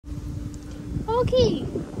Okay.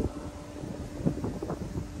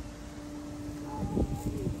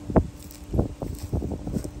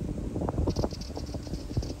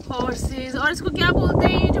 Horses, और इसको क्या बोलते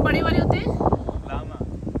हैं जो बड़े वाले होते हैं? लामा।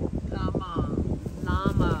 लामा,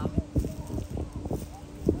 लामा।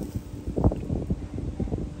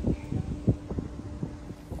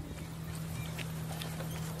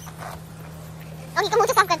 ओगी का मुंह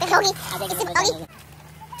से साफ करते हैं ओगी।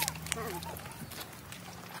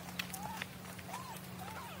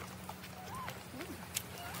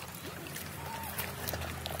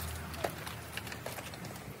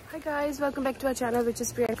 Hi guys, welcome back to our channel which is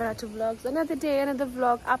Priyanka Ratu Vlogs. Another day, another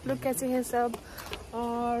vlog. आप लोग कैसे हैं सब?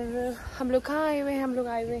 और हम लोग कहाँ आए हुए हैं? हम लोग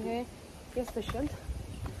आए हुए हैं यस दुष्यंत।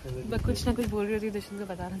 मैं कुछ ना कुछ बोल रही होती दुष्यंत को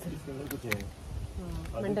बता रहा था।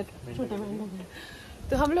 मंडक, छोटा मंडक है।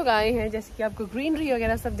 तो हम लोग आए हैं, जैसे कि आपको ग्रीनरी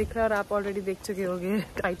वगैरह सब दिख रहा है और आप ऑलरेडी देख चुके होंगे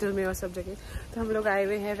टाइटल में और सब जगह। तो हम लोग आए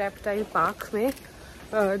हुए हैं रेप्टाइल पार्क में,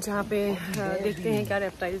 जहाँ पे देखते हैं क्या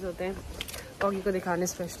रेप्टाइल्स होते हैं। ऑगी को दिखाने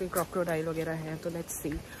स्पेशली क्रोकोडाइल वगैरह है। तो लेट्स सी।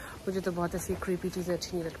 मुझे तो बहुत ऐसी क्रीपी चीज़ें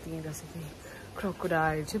अच्छी नहीं लगती हैं, जैसे कि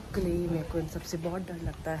क्रोकोडाइल, छिपकली। मेरे को इन सबसे बहुत डर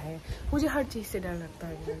लगता है। मुझे हर चीज़ से डर लगता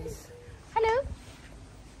है guys. Hello,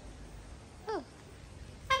 hello,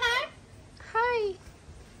 hi,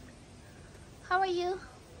 how are you?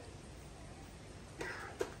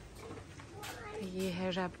 ये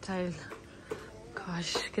है रेप्टाइल।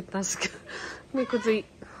 काश कितना मेरे को तो,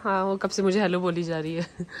 हाँ वो कब से मुझे हेलो बोली जा रही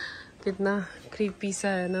है। कितना क्रीपी सा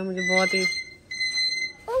है ना, मुझे बहुत ही।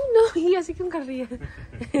 ओह नो, ये ऐसे क्यों कर रही है?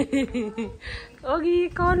 ओगी ये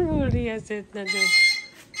कौन बोल रही है ऐसे इतना जोर?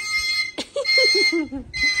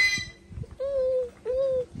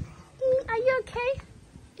 Are you okay?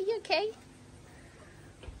 Are you okay?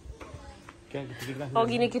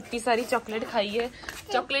 ओगी ने कितनी सारी चॉकलेट खाई है।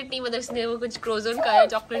 चॉकलेट नहीं, मतलब इसने वो कुछ क्रोजन खाया है,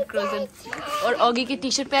 चॉकलेट क्रोजन। और ओगी की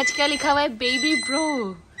टी शर्ट पे आज क्या लिखा हुआ है? Baby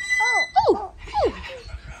bro.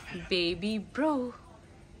 बेबी ब्रो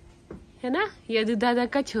है ना, ये दादा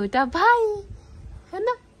का छोटा भाई है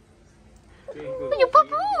ना। ये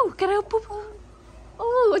बाबू कह रहा है, बाबू।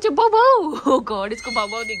 ओह अच्छा बाबू। ओह गॉड, इसको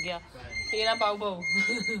बाबू दिख गया। तेरा बाबू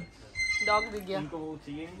डॉग दिख गया।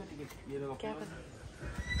 क्या पता,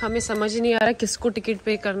 हमें समझ नहीं आ रहा किसको टिकट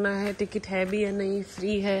पे करना है। टिकट है भी या नहीं,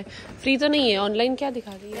 फ्री है? फ्री तो नहीं है, ऑनलाइन क्या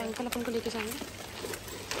दिखा रही है? अंकल अपन को लेके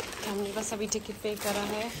जाएंगे। हमने बस अभी टिकट पे करा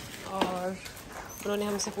है और उन्होंने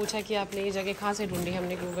हमसे पूछा कि आपने ये जगह कहाँ से ढूंढी।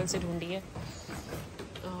 हमने गूगल से ढूंढी है।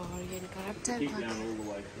 और ये इनका reptile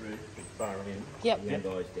park.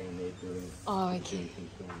 Okay,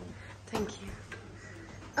 thank you.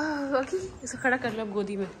 Okay, इसको खड़ा कर लो अब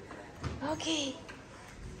गोदी में। ओके,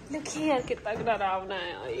 लुकी यार कितना डरावना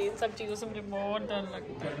है। इन सब चीज़ों से मुझे बहुत डर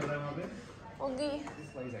लगता है। Okay,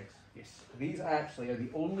 Yes, these actually are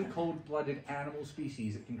the only cold-blooded animal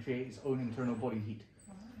species that can create its own internal body heat.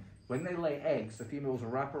 When they lay eggs, the females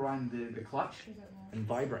will wrap around the clutch and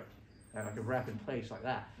vibrate, like a wrap in place like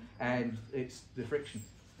that. And it's the friction.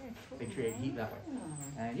 They create heat that way.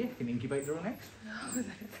 And yeah, can incubate their own eggs.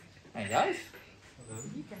 Hey guys.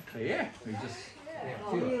 So yeah, we just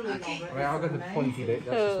feel it. Okay. I mean, I've got the pointy bit,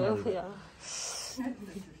 that's the smell. yeah.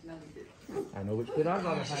 I know which bit I've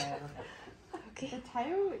got. Okay. The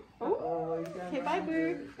tail. Oh. Okay, bye, boo.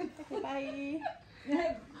 Okay, bye.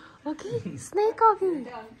 Okay, snake Augie.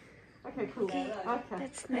 Okay, cool. Okay.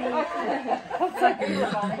 That's snake. I'll check you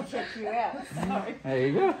out. Sorry. There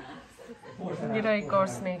you go. ये रहा एक और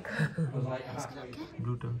snake।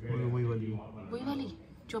 Blue tongue, वही वाली। वही वाली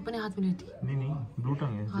जो अपने हाथ में लेती। नहीं नहीं, ब्लू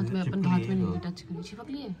टंग है। हाथ में अपन हाथ में नहीं टच करी।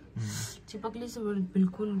 चिपकली है। चिपकली से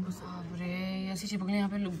बिल्कुल। अरे ऐसी चिपकली यहाँ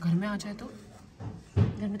पे लोग घर में आ जाए तो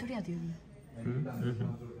घर में थोड़ी आती होगी।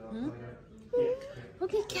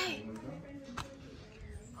 ओके, क्या है?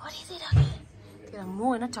 और ये तेरा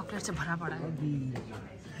मुंह है ना चॉकलेट से भरा पड़ा है।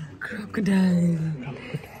 Crocodile,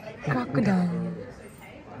 crocodile,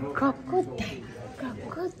 crocodile,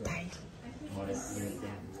 crocodile.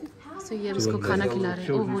 तो ये इसको खाना खिला रहे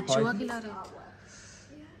हैं। ओह वो चूहा खिला रहे हैं।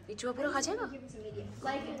 ये चूहा पूरा खा जाएगा?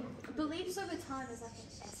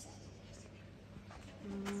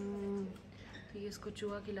 तो ये इसको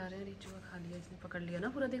चूहा खिला रहे हैं। ये चूहा खा लिया इसने, पकड़ लिया ना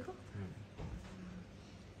पूरा। देखो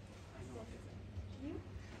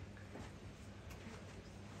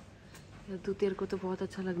यार, तू तेरे को तो बहुत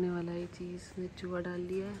अच्छा लगने वाला है ये चीज़। ने चूहा डाल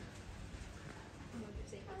लिया है।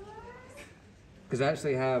 Because they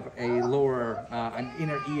actually have a lower, an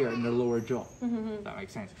inner ear in their lower jaw. That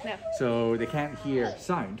makes sense. Yeah. So they can't hear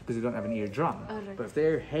sound because they don't have an eardrum. Right. But if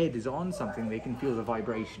their head is on something, they can feel the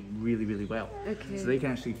vibration really, really well. Okay. So they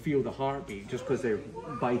can actually feel the heartbeat just because they're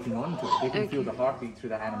biting onto it. They can feel the heartbeat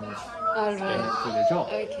through the animal's Alright. through their jaw.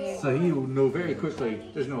 Okay. So he will know very quickly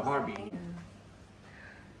there's no heartbeat.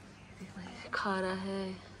 खा रहा है,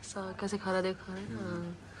 कैसे खा रहा देखा है।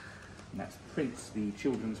 And that's Prince, the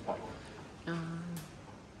children's pike. Yeah.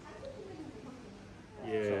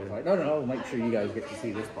 So I was like, no, make sure you guys get to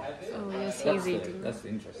see this pike. Oh yes, That's he's eating. That's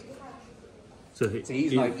interesting. So So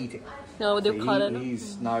he's now eating. No, So they खा रहा है ना। he's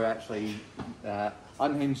now actually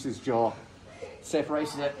unhinged his jaw,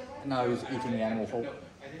 separated it, and now he's eating the animal whole.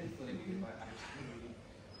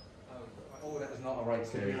 Oh, that is not a right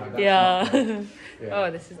series. That's Yeah. not-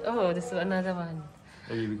 Oh, this is another one.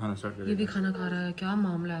 ये भी खाना start ये करेगा। भी खाना खा रहा है, क्या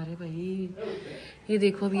मामला है भाई। ये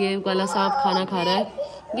देखो अभी ये वाला सांप खाना खा रहा है,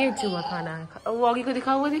 ये चूहा खाना है। वो आगे को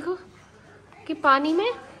दिखा हुआ देखो कि पानी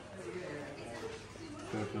में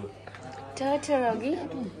टर्टल आगे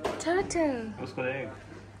टर्टल। उसको देख।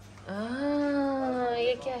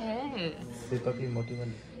 ये क्या है? चिपकली मोटी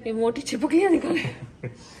वाली। ये मोटी चिपकलियाँ दिखा रहे।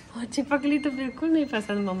 और चिपकली तो बिल्कुल नहीं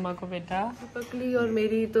पसंद मम्मा को बेटा। चिपकली और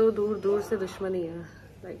मेरी तो दूर दूर से दुश्मनी है।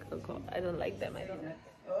 Like, oh God, I don't like them. I don't.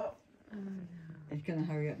 He's going to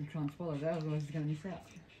hurry up and try and swallow that, otherwise he's going to miss out.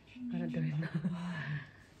 Gotta do it now.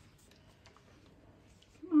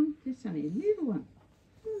 Come on, there's only a little one.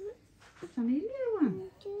 There's only a little one.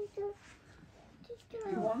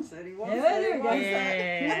 He wants it, he wants it, he wants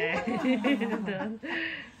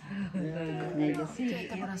Now you see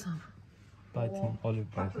it. बड़ा सांप। Python, olive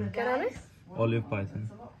python. क्या नाम है? Olive python.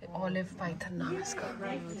 Olive python नाम है इसका।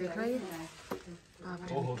 देख रहा है?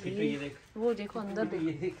 ओहो, किट्टू ये देख। वो देखो अंदर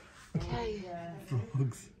देख। क्या है ये?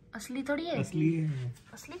 Frogs. असली थोड़ी है। असली है।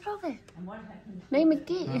 असली फ्रॉग है? नहीं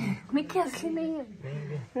मिक्की, मिक्की असली नहीं है।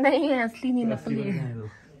 नहीं है, असली नहीं, नकली है।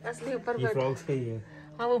 असली ऊपर ये बैठा। फ्रॉग्स का ही है।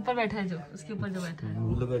 हाँ वो ऊपर बैठा है जो, उसके ऊपर जो बैठा है।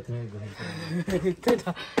 वो लोग इतने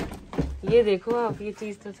ये देखो आप, ये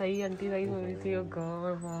चीज तो सही आंटी सही हो रही थी।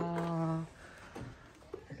 गॉड वाह,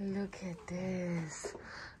 लुक एट दिस।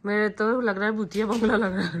 मेरे तो लग रहा है भूतिया बंगला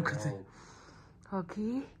लग रहा है मेरे को तो। ओके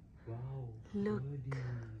लुक,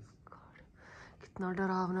 कितना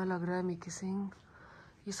डरावना लग रहा है मिक्की सिंह।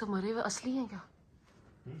 ये सब मरे हुए असली हैं क्या?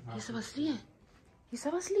 ये सब असली हैं? ये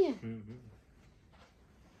सब असली हैं?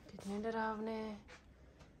 कितने डरावने।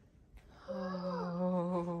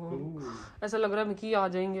 ऐसा लग रहा है मिक्की आ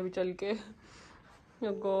जाएंगे अभी चल के।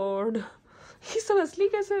 गॉड, ये सब असली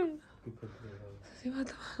कैसे है?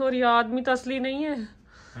 और ये आदमी तो असली नहीं है।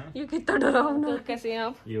 ये कितना डरावना। कैसे हैं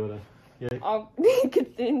आप? ये वाला। आप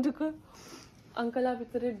कितने देखो अंकल, आप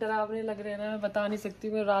इतने डरावने लग रहे हैं ना, मैं बता नहीं सकती।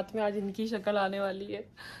 मैं रात में आज इनकी शक्ल आने वाली है,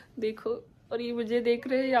 देखो। और ये मुझे देख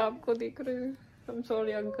रहे हैं या आपको देख रहे हैं? आई एम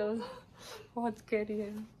सॉरी अंकल, बहुत स्कैरी है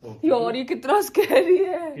यार, ये कितना स्कैरी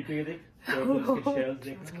है। किट्टू ये देख। टर्टल्स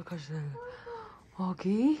के शेल्स देख।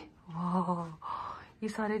 ओके वाह, ये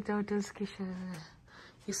सारे टर्टल्स के शेल हैं।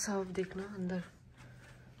 ये सब देखना अंदर।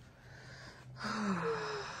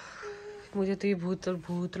 मुझे तो ये भूत और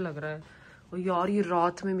भूत लग रहा है। और यार ये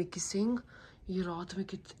रात में मिक्की सिंह, ये रात में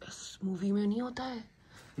इस मूवी में नहीं होता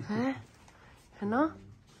है ना?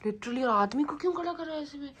 लिटरली आदमी को क्यों खड़ा कर रहा है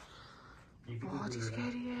ऐसे में? बहुत ही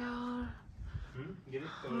स्कैरी है यार।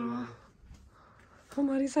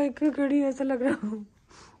 हमारी साइकिल खड़ी है, ऐसा लग रहा है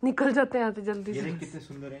निकल जाते हैं यहाँ से जल्दी से। कितने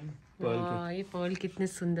सुंदर हैं वाह, ये पर्ल कितने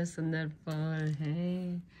सुंदर सुंदर पर्ल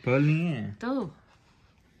हैं। पर्ल नहीं है तो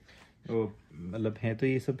वो मतलब है तो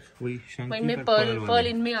ये सब वही शंकी में पर्ल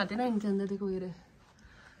इनमें आते ना, इनके अंदर देखो ये रहे।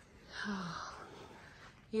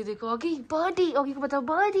 ये देखो ओगी बर्डी, ओगी को बताओ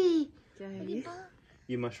बर्डी क्या है ये?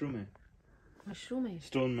 ये मशरूम है। मशरूम है?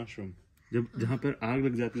 Stone mushroom. जब जहाँ पर आग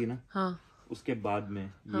लग जाती है ना, हाँ, उसके बाद में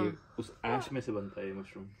ये उस ऐश में से बनता है ये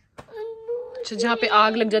मशरूम। अच्छा, जहाँ पे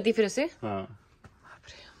आग लग जाती है फिर से? हाँ,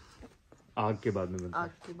 आग के बाद में बनता है।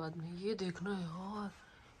 आग के बाद में। ये देखना यार,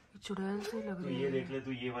 ये चुड़ैल से लग रही है। ये देख ले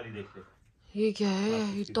तू, ये वाली देख ले। ये क्या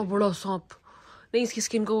है? इतना बड़ा सांप। नहीं, इसकी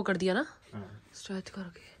स्किन को वो कर दिया ना स्ट्रेच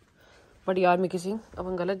करके। बट यार मिक्की सिंह, अब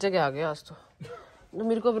हम गलत जगह आ गए आज तो।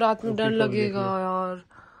 मेरे को अब रात में डर लगेगा यार,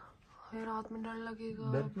 रात में डर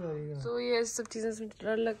लगेगा। तो ये सब चीज़ों से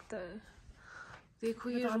डर लगता है। देखो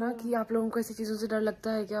ये ना कि आप लोगों को ऐसी चीज़ों से डर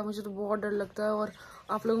लगता है क्या? मुझे तो बहुत डर लगता है। और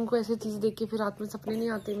आप लोगों को ऐसी चीज़ देख के फिर रात में सपने नहीं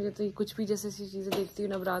आते? मुझे तो कुछ भी जैसे ऐसी चीज़ें देखती हूँ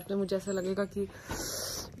ना अब रात में, मुझे ऐसा लगेगा कि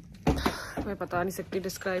मैं बता नहीं सकती,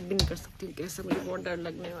 डिस्क्राइब भी नहीं कर सकती कैसे मुझे बहुत डर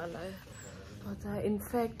लगने वाला है, पता है।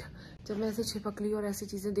 इनफैक्ट जब मैं ऐसे छिपकली और ऐसी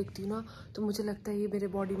चीज़ें देखती हूँ ना, तो मुझे लगता है ये मेरे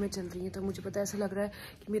बॉडी में चल रही है। तो मुझे पता है, ऐसा लग रहा है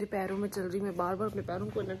कि मेरे पैरों में चल रही है। मैं बार बार अपने पैरों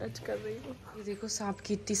को ना टच कर रही हूँ। ये देखो सांप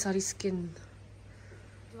की इतनी सारी स्किन।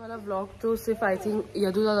 ये वाला व्लॉग तो सिर्फ आई थिंक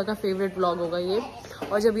यदू दादा का फेवरेट व्लॉग होगा ये।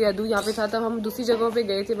 और जब यदू यहाँ पे था तब हम दूसरी जगहों पे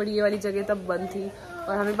गए थे, बट ये वाली जगह तब बंद थी।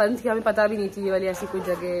 और हमें बंद थी, हमें पता भी नहीं थी ये वाली ऐसी कोई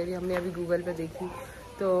जगह, हमने अभी गूगल पे देखी।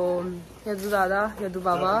 तो यदू दादा, यदू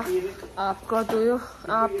बाबा, आपका तो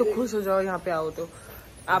आप तो खुश हो जाओ यहाँ पे आओ तो।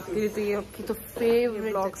 आपके लिए तो ये आपकी तो फेवरेट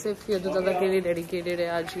ब्लॉग सिर्फ यदु दादा के लिए डेडिकेटेड है।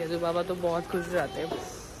 आज यदु बाबा तो बहुत खुश रहते हैं।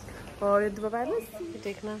 और यदु बाबा है ना,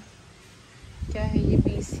 देखना क्या है ये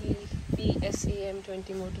BSAM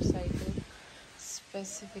 20 मोटरसाइकिल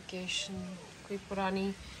स्पेसिफिकेशन। कोई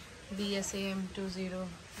पुरानी BSAM 20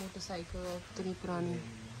 मोटरसाइकिल और इतनी पुरानी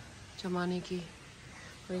जमाने की।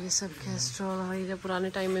 और ये सब कैस्ट्रॉल और ये पुराने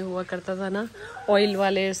टाइम में हुआ करता था ना, ऑयल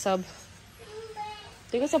वाले सब।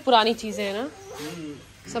 देखो सब पुरानी चीज़ें हैं ना,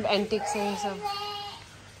 सब एंटिक्स हैं,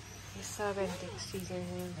 ये सब एंटिक्स चीज़ें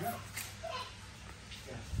हैं।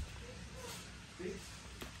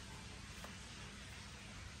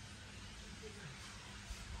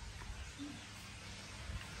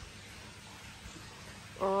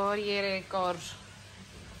 और ये एक और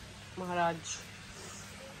महाराज,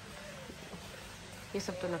 ये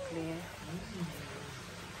सब तो नकली है।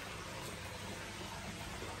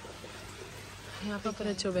 यहाँ पर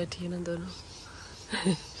अच्छो बैठी है ना दोनों।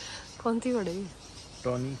 कौन सी बड़ी?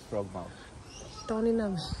 टॉनी फ्रॉगमाउथ। टॉनी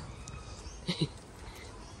नाम है।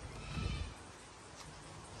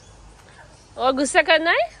 और गुस्सा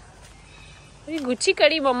करना है? ये गुच्ची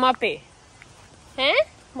करी मम्मा पे हैं?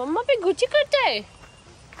 मम्मा पे गुच्ची करता है?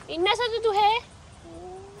 इतना सा तो तू है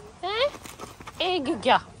हैं? एक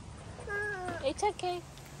क्या? It's okay.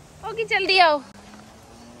 ओगी जल्दी आओ,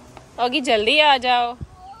 ओगी जल्दी आ जाओ।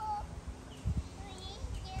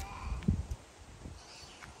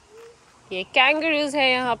 ये कैंगरूज है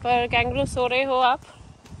यहाँ पर। कैंगरू सो रहे हो आप?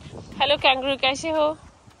 हेलो कैंगरू, कैसे हो?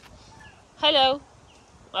 हेलो।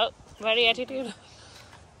 वेरी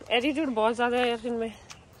एटीट्यूड बहुत ज़्यादा है यार इनमें।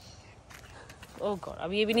 ओह गॉड,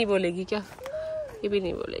 अब ये भी नहीं बोलेगी क्या? ये भी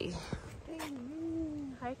नहीं बोलेगी।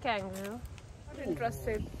 हाय कैंगरू,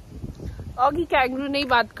 इंटरेस्टेड। ओगी कैंगरू नहीं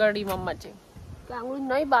बात कर रही मम्मा से। कैंगरू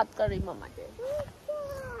नहीं बात कर रही मम्मा से।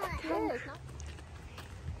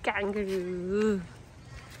 कैंगरू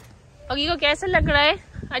ओगी को कैसा लग रहा है?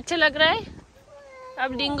 अच्छा लग रहा है?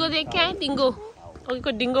 अब डिंगो देखे हैं? डिंगो, ओगी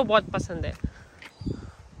को डिंगो बहुत पसंद है।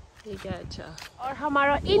 ठीक है, अच्छा। और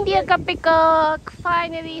हमारा इंडिया का पिकॉक,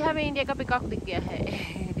 फाइनली हमें इंडिया का पिकॉक दिख गया है।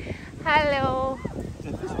 हेलो।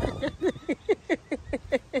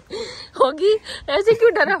 होगी ऐसे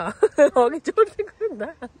क्यों डरा? होगी जोर से कूदा।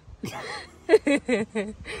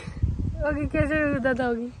 होगी कैसे कूदा था?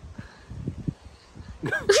 होगी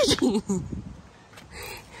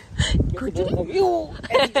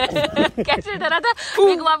कैसे डरा था?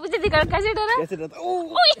 मेरे वापस से दिखा कैसे डरा?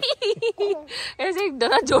 ऐसे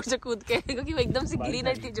डरा जोर से कूद के, क्योंकि वो एकदम से गिरी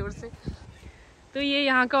नहीं थी जोर से। तो ये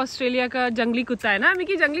यहाँ का ऑस्ट्रेलिया का जंगली कुत्ता है ना,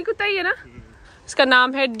 मिकी जंगली कुत्ता ही है ना। इसका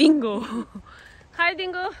नाम है डिंगो। हाय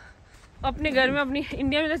डिंगो। अपने घर में, अपनी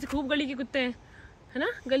इंडिया में जैसे खूब गली के कुत्ते हैं, है ना?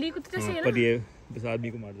 गली के कुत्ते जैसे है ना। ये बस आदमी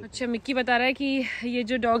को मार देते हैं। अच्छा, मिक्की बता रहा है कि ये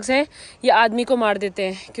जो डॉग्स हैं ये आदमी को मार देते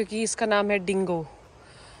हैं क्योंकि इसका नाम है डिंगो।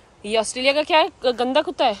 ये ऑस्ट्रेलिया का क्या है? गंदा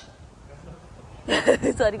कुत्ता है।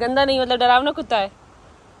 सॉरी, गंदा नहीं, मतलब डरावना कुत्ता है।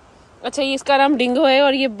 अच्छा, ये इसका नाम डिंगो है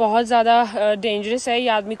और ये बहुत ज़्यादा डेंजरस है। ये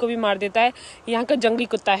आदमी को भी मार देता है। यहाँ का जंगली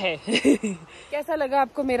कुत्ता है। कैसा लगा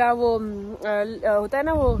आपको मेरा वो होता है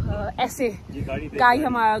ना वो ऐसे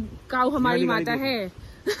काऊ हमारी माता है।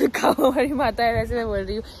 काऊ हमारी माता है, वैसे मैं बोल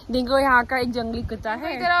रही हूँ। डिंगो यहाँ का एक जंगली कुत्ता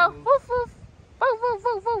है। इधर आओ।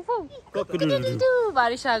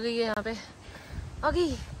 बारिश आ गई है यहाँ पे।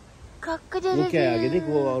 आगे वो क्या है आगे देख,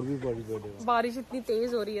 वो और भी बड़ी बारिश इतनी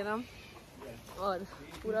तेज हो रही है ना, और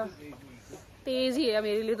पूरा तेज ही है।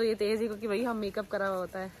 मेरे लिए तो ये तेज ही, क्योंकि भाई हम मेकअप करा हुआ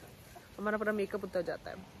होता है, हमारा पूरा मेकअप उतर जाता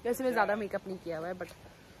है। वैसे मैं ज्यादा मेकअप नहीं किया हुआ है, बट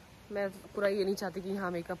मैं पूरा ये नहीं चाहती कि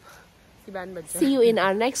हाँ मेकअप की बैंड बच जाए। See you in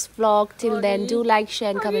our next vlog. Till then, do like,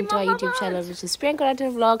 share and comment to our YouTube channel, which is Priyanka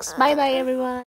Rathore Vlogs. Bye bye everyone.